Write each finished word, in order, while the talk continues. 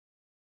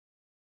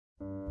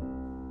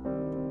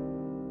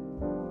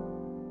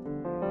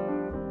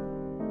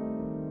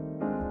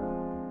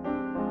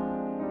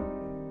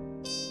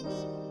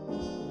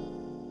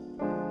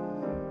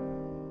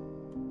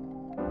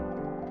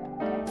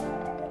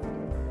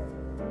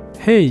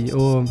Hej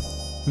och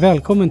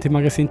välkommen till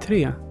Magasin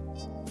 3.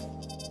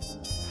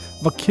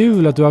 Vad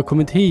kul att du har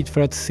kommit hit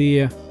för att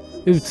se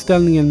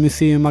utställningen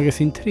Museum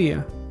Magasin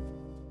 3.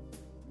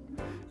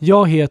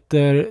 Jag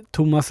heter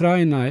Tomas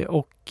Rajnai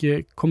och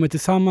kommer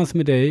tillsammans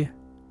med dig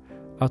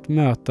att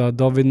möta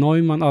David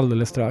Neuman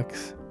alldeles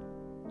strax.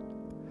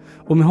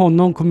 Och med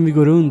honom kommer vi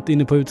gå runt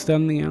inne på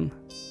utställningen.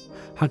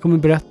 Han kommer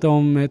berätta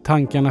om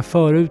tankarna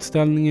före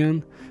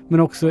utställningen, men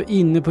också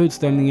inne på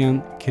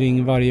utställningen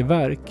kring varje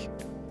verk.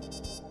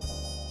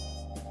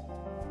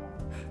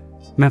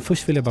 Men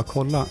först vill jag bara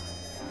kolla.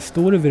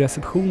 Står du vid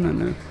receptionen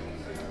nu?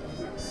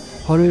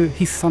 Har du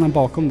hissarna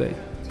bakom dig?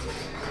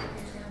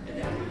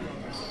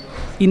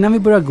 Innan vi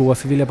börjar gå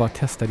så vill jag bara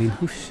testa din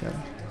hörsel.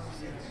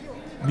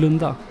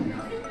 Blunda.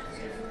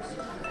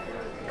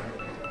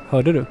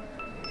 Hörde du?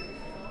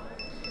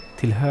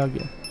 Till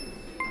höger.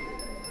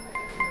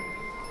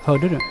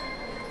 Hörde du?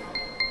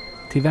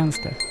 Till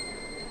vänster.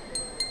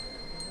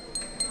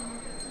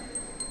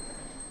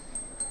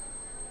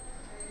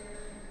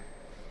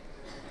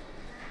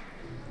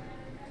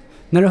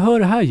 När du hör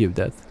det här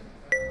ljudet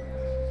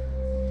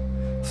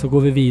så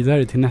går vi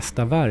vidare till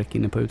nästa verk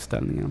inne på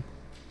utställningen.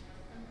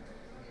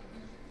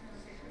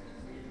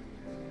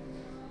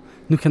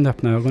 Nu kan du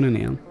öppna ögonen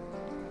igen.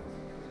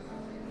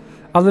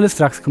 Alldeles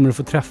strax kommer du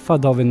få träffa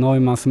David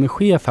Neuman som är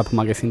chef här på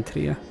Magasin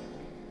 3.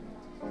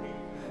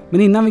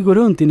 Men innan vi går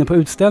runt inne på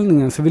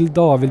utställningen så vill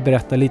David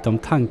berätta lite om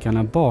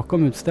tankarna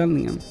bakom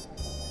utställningen.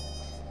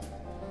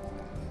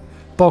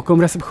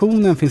 Bakom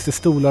receptionen finns det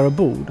stolar och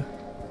bord.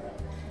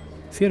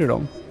 Ser du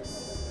dem?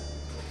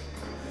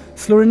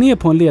 Slå dig ner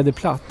på en ledig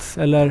plats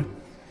eller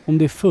om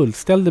det är fullt,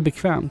 ställ dig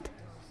bekvämt.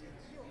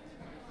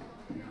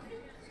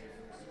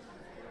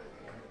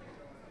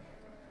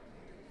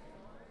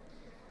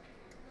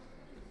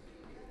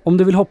 Om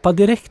du vill hoppa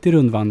direkt i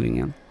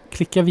rundvandringen,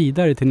 klicka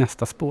vidare till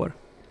nästa spår.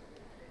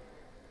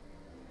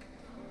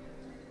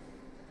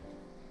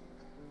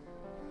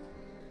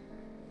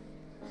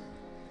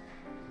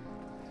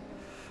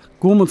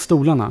 Gå mot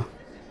stolarna.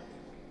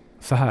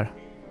 Så här.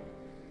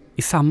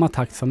 I samma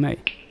takt som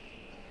mig.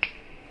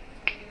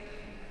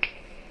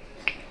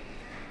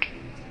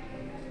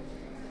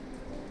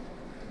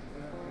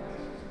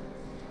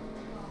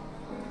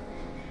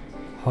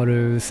 Har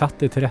du satt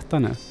dig till rätta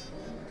nu?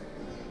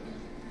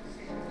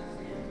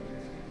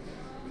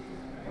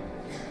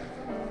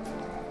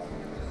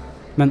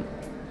 Men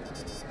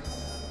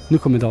nu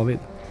kommer David.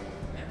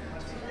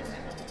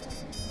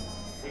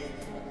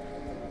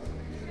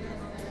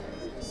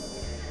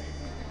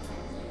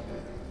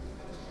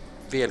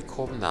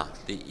 Välkomna.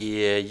 Det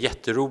är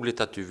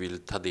jätteroligt att du vill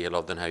ta del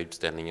av den här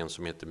utställningen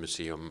som heter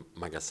Museum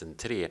Magasin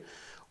 3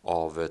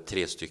 av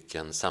 3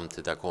 stycken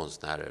samtida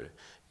konstnärer.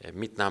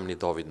 Mitt namn är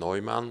David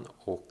Neuman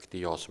och det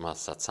är jag som har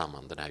satt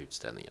samman den här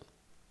utställningen.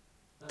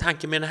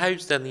 Tanken med den här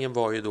utställningen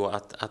var ju då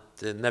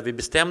att när vi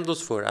bestämde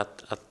oss för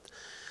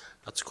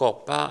att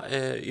skapa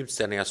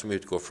utställningar som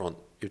utgår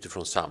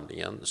utifrån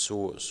samlingen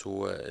så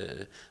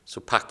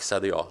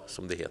paxade jag,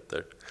 som det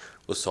heter,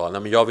 och sa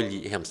nej, men jag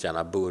vill hemskt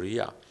gärna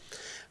börja.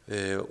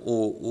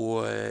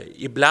 Och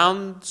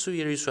ibland så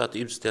är det ju så att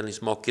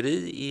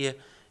utställningsmakeri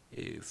är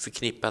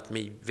förknippat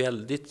med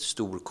väldigt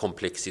stor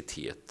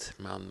komplexitet.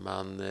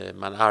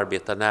 Man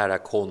arbetar nära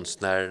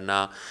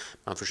konstnärerna,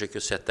 man försöker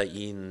sätta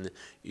in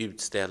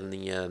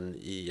utställningen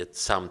i ett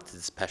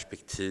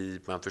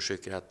samtidsperspektiv, man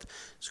försöker att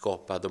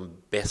skapa de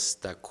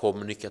bästa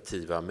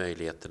kommunikativa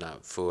möjligheterna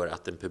för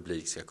att en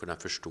publik ska kunna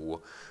förstå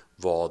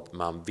vad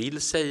man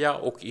vill säga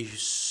och i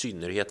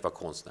synnerhet vad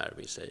konstnärer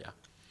vill säga.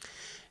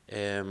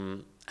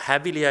 Här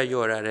vill jag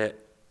göra det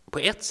på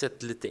ett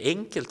sätt lite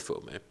enkelt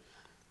för mig.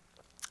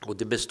 Och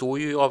det består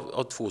ju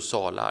av 2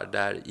 salar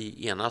där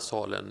i ena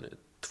salen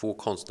 2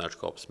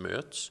 konstnärskap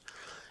möts.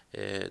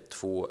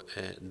 2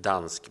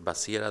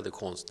 danskbaserade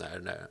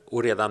konstnärer.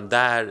 Och redan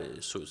där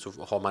så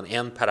har man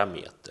en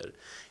parameter.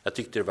 Jag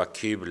tyckte det var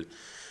kul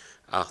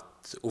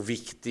och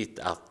viktigt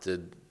att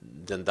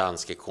den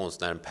danska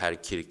konstnären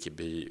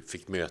Kirkeby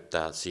fick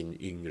möta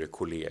sin yngre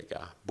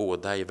kollega.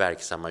 Båda är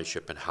verksamma i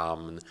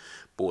Köpenhamn,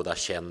 båda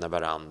känner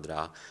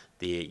varandra.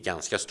 Det är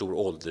ganska stor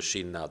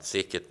åldersskillnad,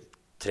 säkert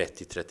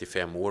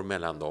 30-35 år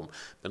mellan dem.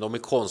 Men de är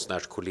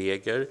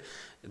konstnärskollegor.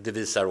 Det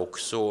visar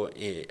också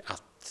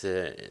att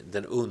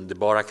den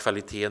underbara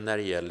kvaliteten när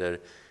det gäller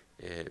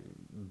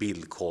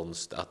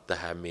bildkonst, att det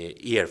här med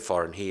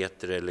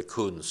erfarenheter eller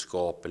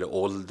kunskap eller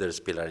ålder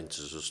spelar inte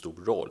så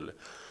stor roll.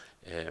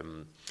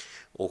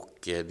 Och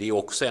det är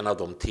också en av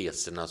de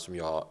teserna som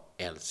jag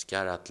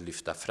älskar att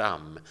lyfta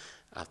fram,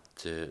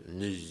 att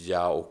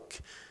nya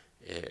och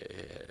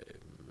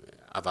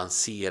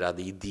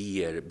avancerade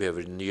idéer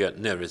behöver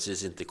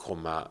nödvändigtvis inte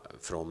komma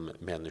från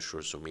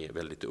människor som är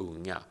väldigt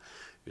unga,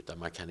 utan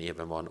man kan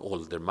även vara en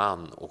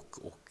ålderman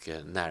och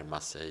närma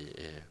sig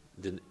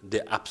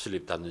det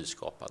absoluta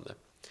nyskapande.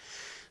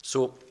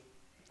 Så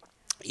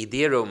i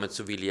det rummet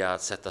så vill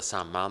jag sätta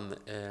samman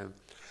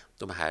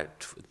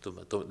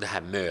det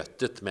här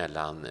mötet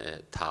mellan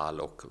Tal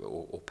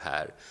och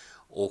Per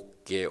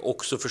och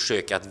också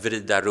försöka att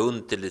vrida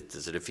runt det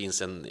lite så det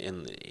finns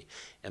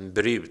en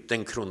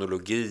bruten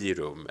kronologi i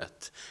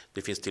rummet.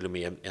 Det finns till och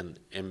med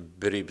en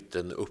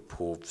bruten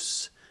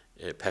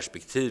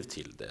upphovsperspektiv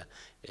till det.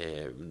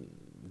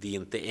 Det är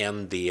inte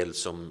en del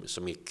som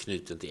är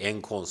knuten till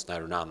en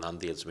konstnär och en annan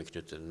del som är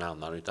knuten till en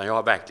annan, utan jag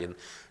har verkligen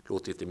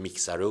låtit det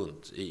mixa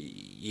runt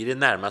i det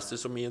närmaste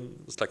som i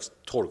en slags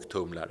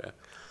torktumlare.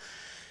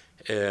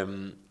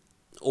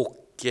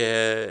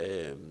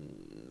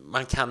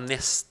 Man kan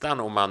nästan,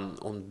 om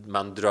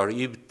man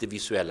drar ut det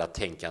visuella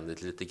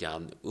tänkandet lite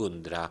grann,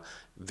 undra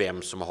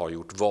vem som har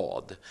gjort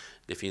vad.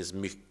 Det finns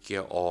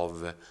mycket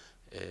av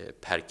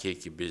Per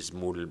Kirkebys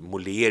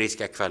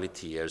måleriska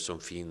kvaliteter som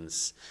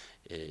finns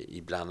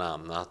i bland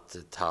annat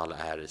Tal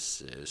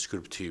Rs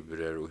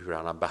skulpturer och hur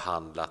han har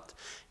behandlat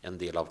en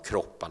del av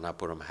kropparna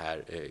på de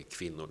här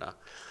kvinnorna.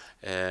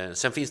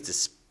 Sen finns det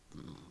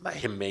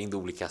en mängd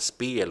olika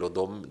spel och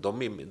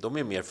de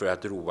är mer för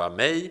att roa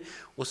mig,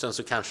 och sen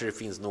så kanske det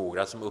finns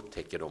några som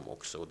upptäcker dem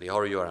också, och det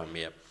har att göra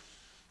med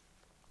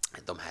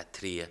de här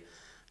 3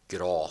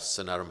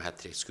 graserna, de här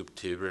 3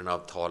 skulpturerna av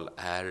Tal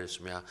R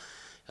som jag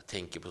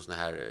tänker på såna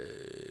här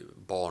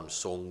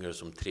barnsånger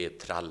som 3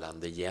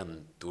 trallande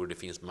jäntor. Det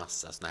finns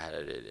massa såna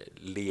här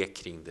lek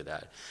kring det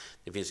där.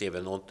 Det finns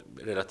även något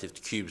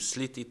relativt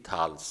kusligt i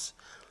Tals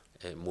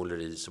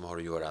måleri som har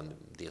att göra med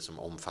det som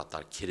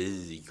omfattar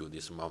krig och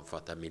det som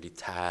omfattar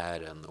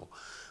militären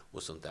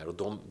och sånt där.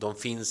 Och de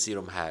finns i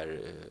de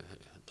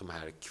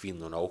här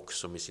kvinnorna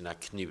också med sina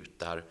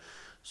knutar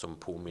som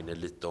påminner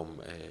lite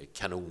om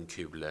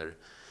kanonkulor.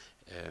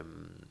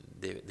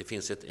 Det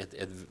finns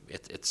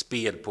ett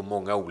spel på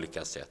många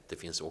olika sätt. Det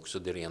finns också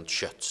det rent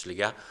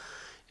kötsliga,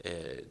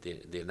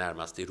 det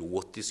närmast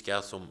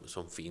erotiska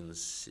som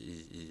finns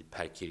i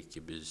Per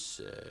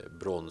Kirkebys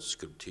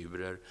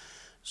bronsskulpturer,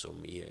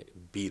 som är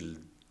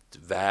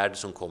bildvärld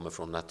som kommer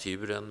från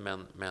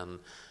naturen, men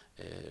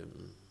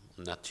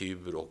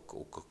natur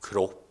och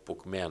kropp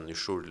och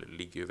människor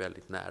ligger ju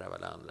väldigt nära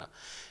varandra.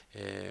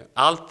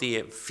 Allt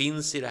det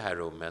finns i det här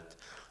rummet,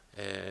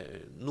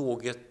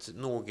 något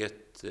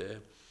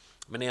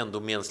men ändå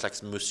med en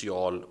slags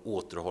museal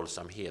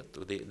återhållsamhet,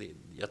 och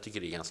jag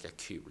tycker det är ganska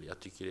kul. Jag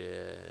tycker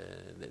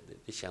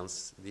det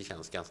känns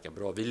ganska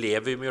bra. Vi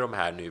lever ju med de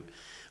här nu,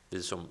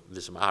 vi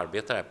som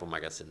arbetar här på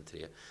Magasin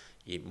 3,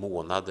 i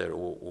månader,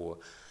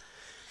 och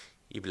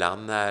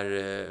ibland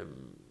när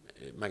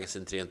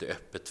Magasin 3 inte är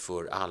öppet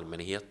för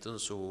allmänheten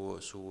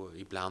så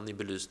ibland är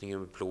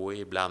belysningen plå,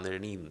 ibland är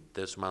den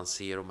inte, så man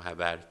ser de här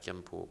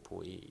verken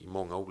i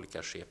många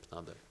olika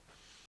skepnader.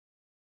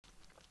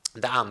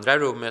 Det andra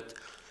rummet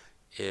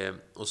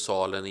och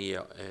salen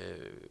är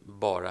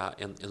bara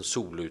en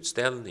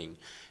soloutställning,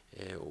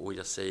 och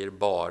jag säger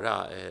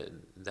bara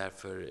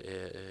därför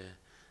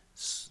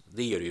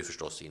det är det ju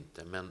förstås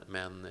inte,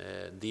 men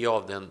det är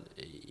av den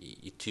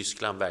i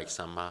Tyskland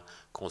verksamma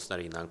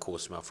konstnärinnan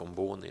Cosima von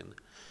Bonin.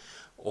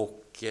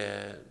 Och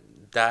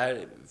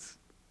där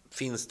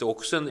finns det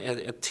också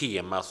ett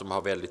tema som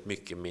har väldigt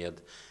mycket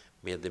med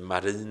det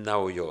marina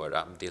att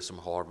göra, det som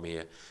har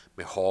med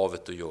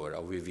havet att göra.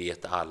 Och vi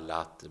vet alla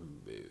att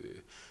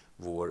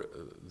vår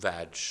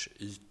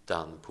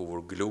världsytan på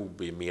vår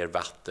glob är mer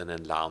vatten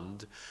än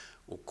land,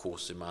 och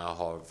Cosima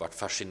har varit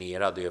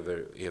fascinerad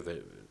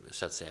över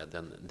så att säga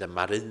den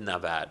marina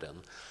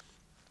världen.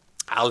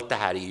 Allt det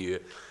här är ju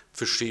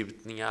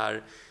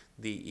förskjutningar,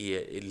 det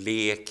är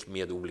lek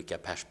med olika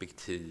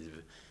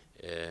perspektiv,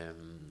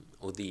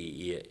 och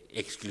det är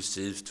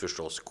exklusivt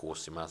förstås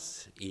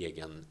Cosimas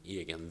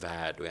egen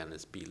värld och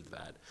hennes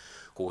bildvärld.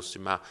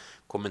 Cosima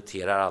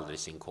kommenterar aldrig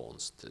sin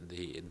konst.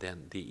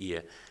 Det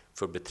är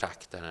för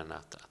betraktaren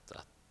att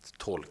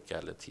tolka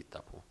eller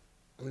titta på.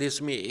 Det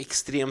som är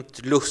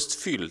extremt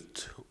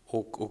lustfyllt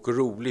och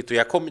roligt, och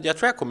jag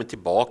tror jag kommer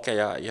tillbaka,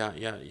 jag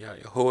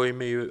hör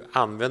mig ju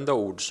använda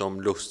ord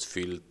som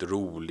lustfyllt,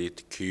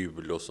 roligt,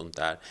 kul och sånt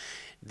där.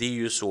 Det är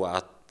ju så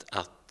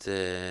att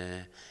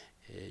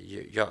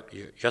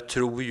jag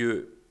tror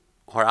ju,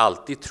 har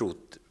alltid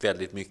trott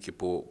väldigt mycket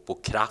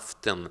på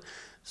kraften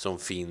som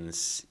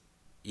finns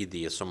i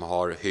det som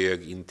har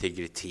hög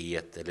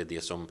integritet, eller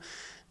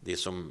det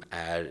som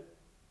är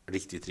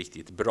riktigt,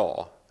 riktigt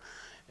bra.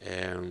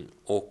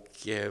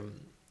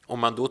 Om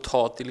man då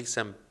tar till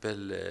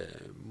exempel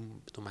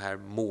de här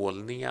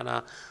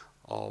målningarna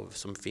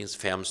som finns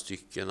 5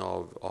 stycken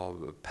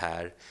av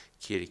Per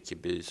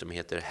Kirkeby som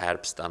heter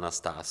Herbst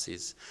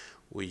Anastasis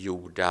och är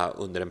gjorda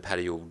under en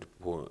period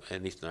på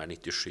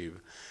 1997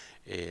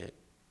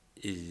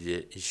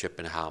 i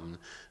Köpenhamn.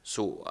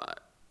 Så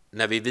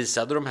när vi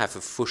visade de här för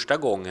första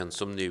gången,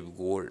 som nu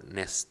går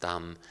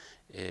nästan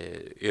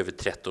över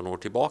 13 år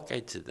tillbaka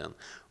i tiden,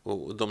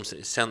 och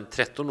sen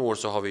 13 år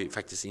så har vi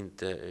faktiskt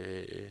inte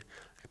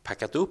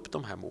packat upp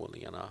de här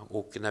målningarna,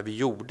 och när vi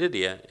gjorde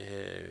det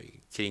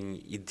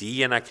kring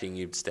idéerna kring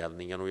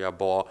utställningen, och jag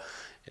bad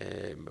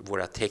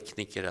våra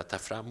tekniker att ta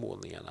fram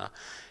målningarna,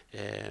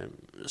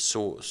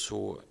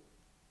 så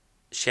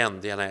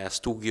kände jag när jag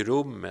stod i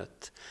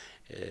rummet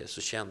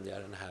så kände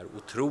jag den här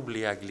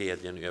otroliga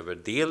glädjen över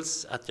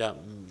dels att jag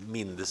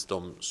mindes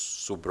dem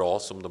så bra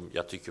som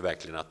jag tycker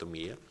verkligen att de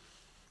är.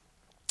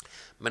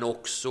 Men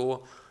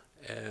också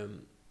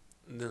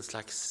den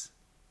slags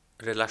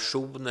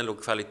relationen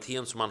och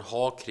kvaliteten som man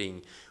har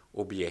kring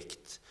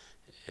objekt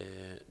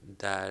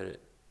där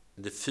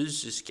det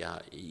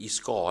fysiska i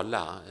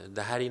skala,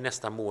 det här är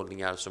nästan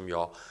målningar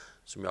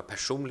som jag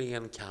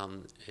personligen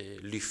kan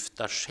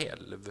lyfta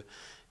själv.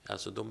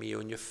 Alltså de är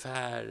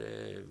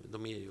ungefär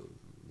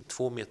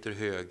 2 meter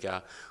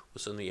höga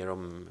och så är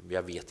de,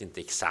 jag vet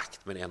inte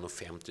exakt, men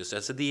 1,50.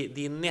 Alltså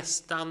det är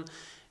nästan,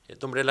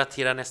 de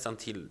relaterar nästan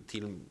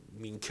till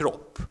min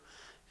kropp.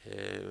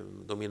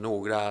 De är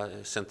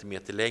några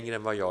centimeter längre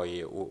än vad jag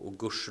är och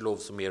gudskelov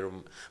som är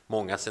de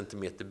många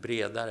centimeter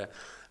bredare.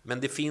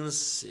 Men det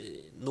finns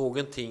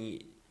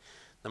någonting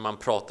när man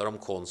pratar om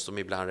konst som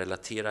ibland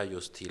relaterar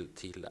just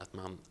till att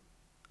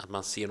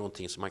man ser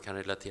någonting som man kan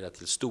relatera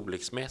till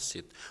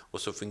storleksmässigt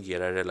och så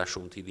fungerar i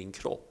relation till din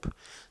kropp.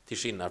 Till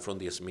skillnad från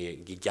det som är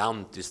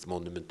gigantiskt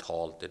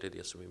monumentalt eller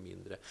det som är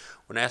mindre.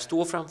 Och när jag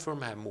står framför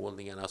de här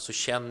målningarna så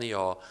känner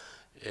jag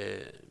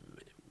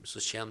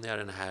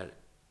den här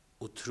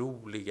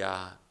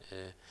otroliga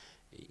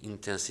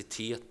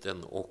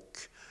intensiteten och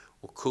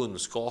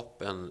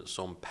kunskapen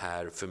som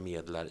Per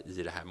förmedlar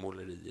i det här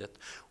måleriet.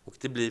 Och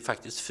det blir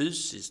faktiskt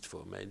fysiskt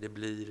för mig.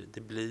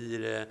 Det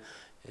blir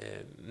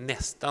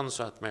nästan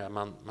så att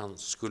man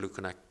skulle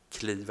kunna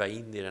kliva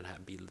in i den här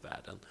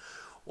bildvärlden.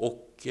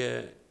 Och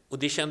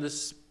det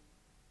kändes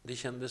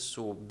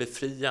så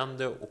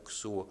befriande och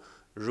så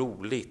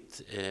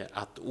roligt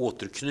att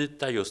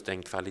återknyta just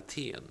den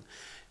kvaliteten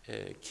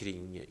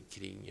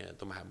kring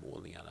de här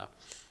målningarna.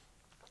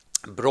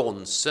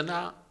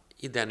 Bronserna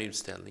i den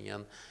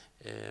utställningen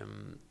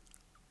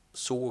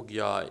såg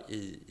jag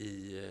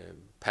i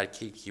Per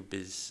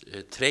Kirkebys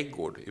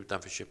trädgård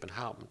utanför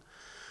Köpenhamn.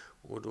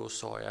 Och då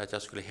sa jag att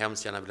jag skulle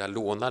hemskt gärna vilja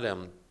låna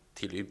den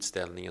till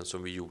utställningen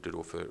som vi gjorde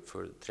då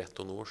för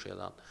 13 år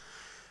sedan.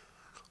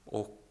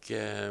 Och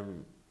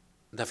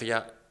därför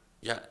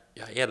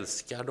jag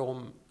älskar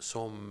dem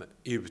som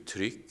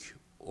uttryck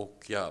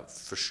och jag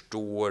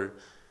förstår,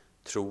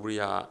 tror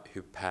jag,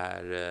 hur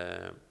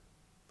Per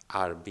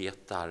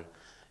arbetar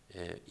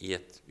i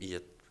ett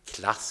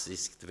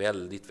klassiskt,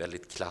 väldigt,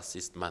 väldigt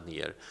klassiskt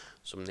manér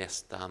som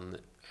nästan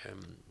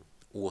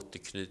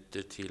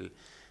återknyter till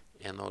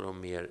en av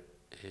de mer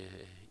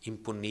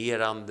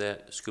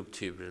imponerande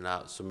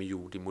skulpturerna som är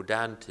gjord i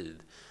modern tid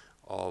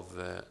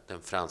av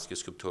den franske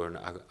skulptören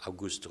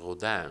Auguste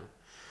Rodin.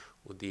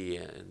 Och det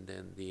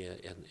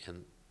är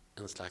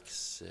en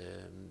slags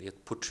det är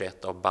ett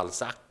porträtt av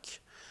Balzac,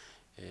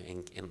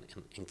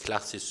 en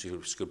klassisk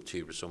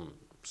skulptur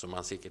som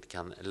man säkert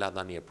kan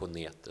ladda ner på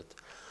nätet,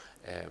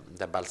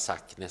 där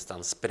Balzac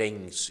nästan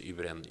sprängs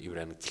ur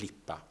en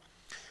klippa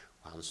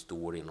och han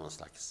står i någon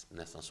slags,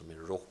 nästan som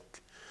en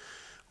rock.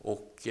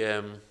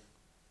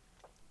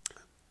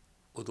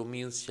 Och då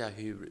minns jag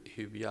hur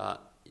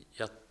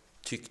jag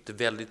tyckte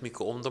väldigt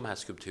mycket om de här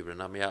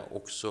skulpturerna, men jag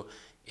också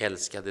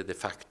älskade det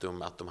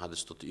faktum att de hade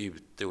stått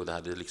ute och det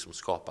hade liksom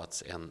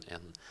skapats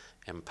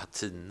en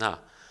patina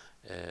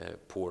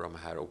på de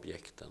här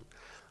objekten.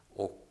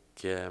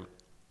 Och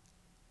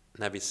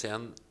när vi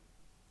sen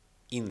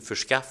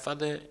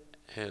införskaffade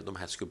de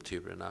här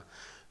skulpturerna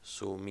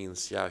så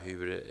minns jag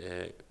hur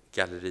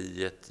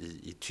galleriet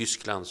i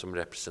Tyskland som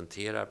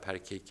representerar Per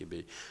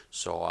Kirkeby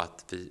sa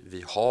att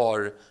vi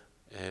har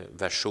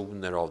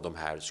versioner av de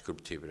här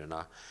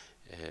skulpturerna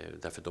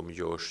därför de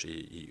görs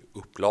i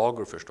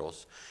upplagor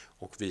förstås,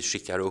 och vi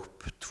skickar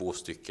upp 2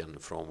 stycken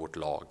från vårt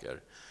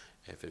lager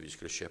för vi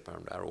skulle köpa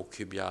dem där. Och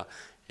hur jag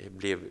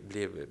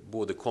blev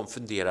både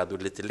konfunderad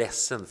och lite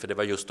ledsen, för det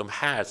var just de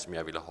här som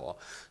jag ville ha,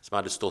 som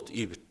hade stått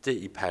ute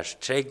i Pers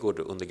trädgård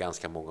under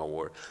ganska många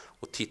år.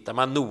 Och tittar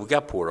man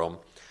noga på dem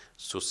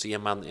så ser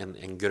man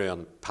en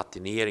grön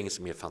patinering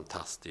som är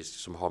fantastisk,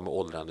 som har med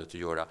åldrandet att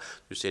göra.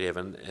 Du ser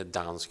även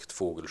danskt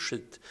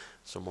fågelskit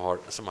som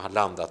har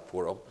landat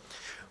på dem.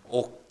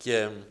 Och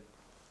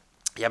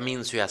jag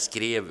minns hur jag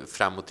skrev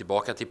fram och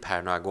tillbaka till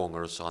Per några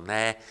gånger och sa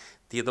nej,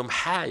 det är de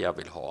här jag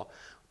vill ha.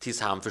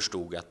 Tills han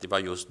förstod att det var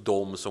just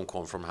de som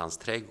kom från hans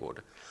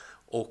trädgård.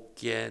 Och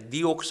det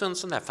är också en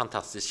sån där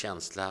fantastisk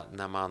känsla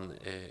när man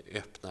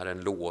öppnar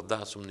en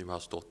låda som nu har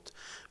stått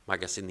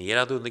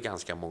magasinerad under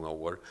ganska många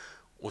år.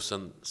 Och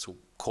sen så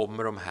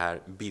kommer de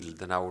här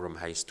bilderna och de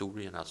här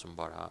historierna som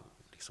bara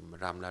liksom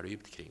ramlar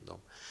ut kring dem.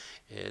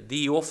 Det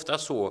är ju ofta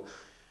så,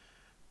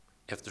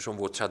 eftersom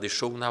vår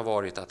tradition har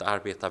varit att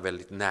arbeta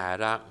väldigt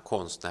nära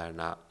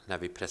konstnärerna när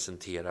vi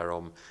presenterar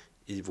dem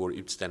i vår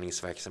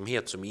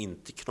utställningsverksamhet som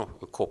inte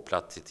är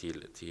kopplat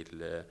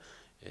till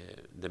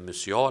den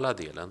museala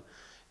delen,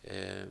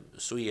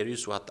 så är det ju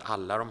så att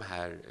alla de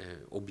här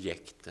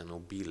objekten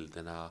och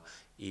bilderna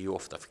är ju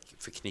ofta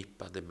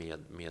förknippade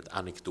med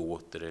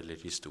anekdoter eller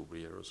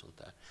historier och sånt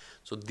där.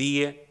 Så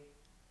det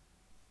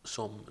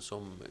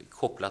som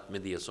kopplat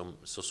med det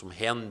som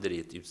händer i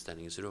ett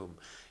utställningsrum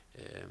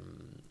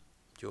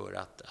gör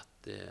att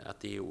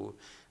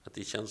Att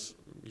det känns,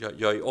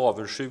 jag är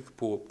avundsjuk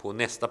på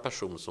nästa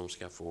person som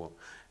ska få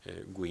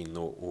gå in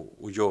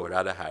och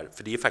göra det här.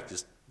 För det är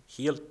faktiskt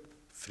helt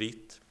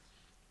fritt.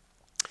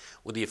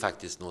 Och det är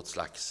faktiskt något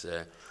slags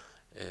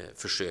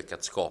försök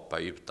att skapa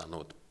utan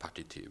något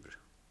partitur.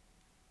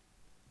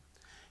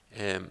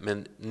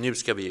 Men nu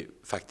ska vi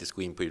faktiskt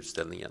gå in på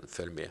utställningen.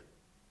 Följ med.